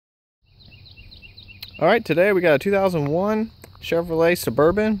Alright, today we got a 2001 Chevrolet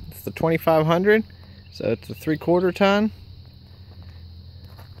Suburban. It's the 2500, so it's a 3/4 ton.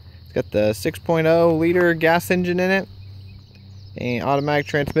 It's got the 6.0 liter gas engine in it, and automatic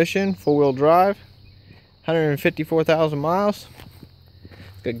transmission, 4-wheel drive, 154,000 miles.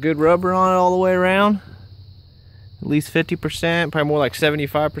 It's got good rubber on it all the way around, at least 50%, probably more like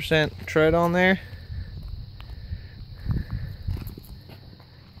 75% tread on there.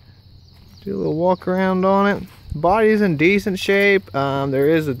 Do a little walk around on it. Body's in decent shape. There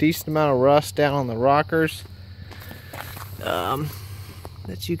is a decent amount of rust down on the rockers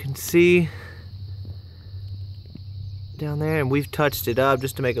that you can see down there, and we've touched it up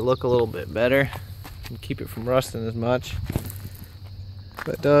just to make it look a little bit better and keep it from rusting as much.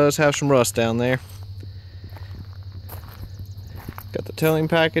 But it does have some rust down there. Got the towing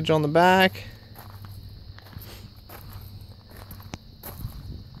package on the back.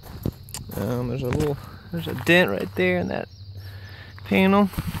 There's a dent right there in that panel.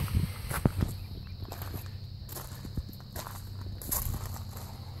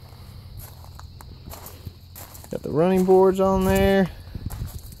 Got the running boards on there.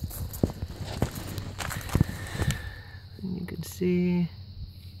 And you can see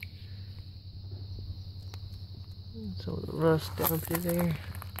some of the rust down through there.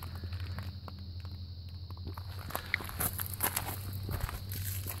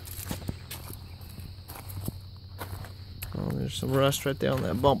 There's some rust right there on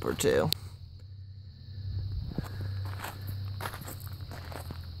that bumper too.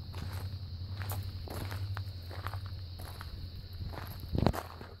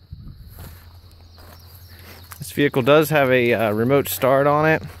 This vehicle does have a remote start on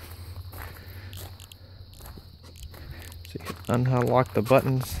it. So you can unlock the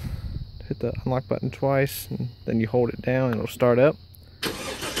buttons, hit the unlock button twice, and then you hold it down and it'll start up.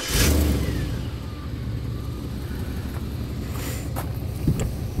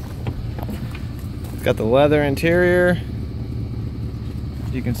 Got the leather interior.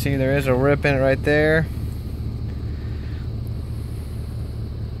 As you can see, there is a rip in it right there.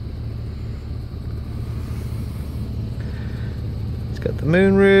 It's got the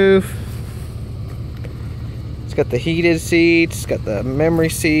moonroof. It's got the heated seats. It's got the memory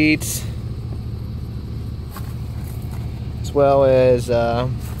seats, as well as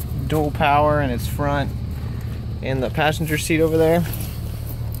dual power in its front and the passenger seat over there.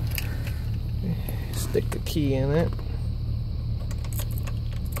 Stick the key in it,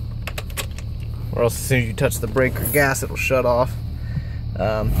 or else as soon as you touch the brake or gas it'll shut off.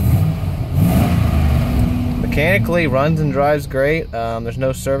 Mechanically runs and drives great. There's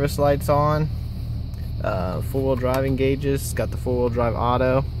no service lights on. 4-wheel driving gauges. It's got the 4-wheel drive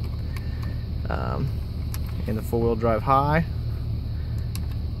auto and the 4-wheel drive high.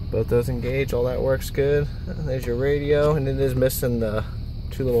 Both those engage, all that works good. There's your radio, and it is missing the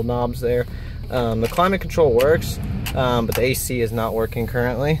 2 little knobs there. The climate control works, but the AC is not working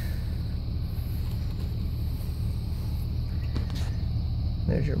currently.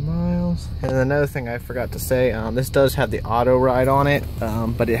 There's your miles. And another thing I forgot to say, this does have the auto ride on it,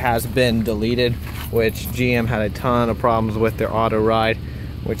 but it has been deleted, which GM had a ton of problems with their auto ride,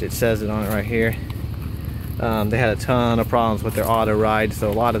 which it says it on it right here. They had a ton of problems with their auto ride,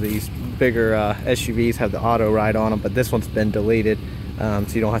 so a lot of these bigger SUVs have the auto ride on them, but this one's been deleted, so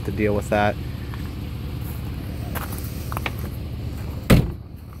you don't have to deal with that.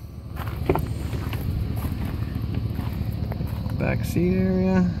 Back seat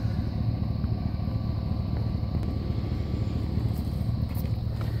area.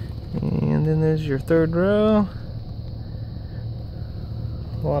 And then there's your 3rd row.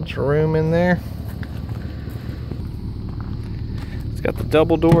 Lots of room in there. It's got the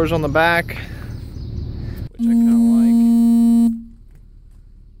double doors on the back, which I kind of like.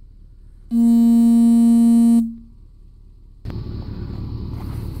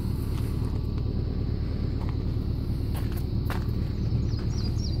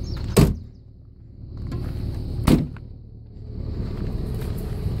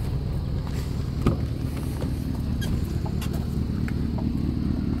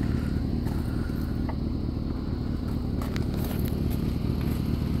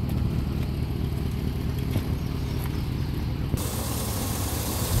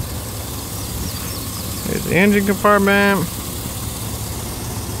 There's the engine compartment.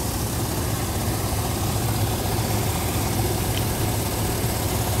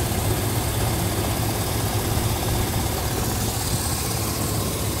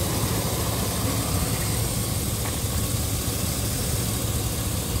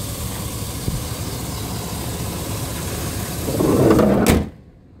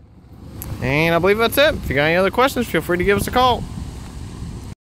 And I believe that's it. If you got any other questions, feel free to give us a call.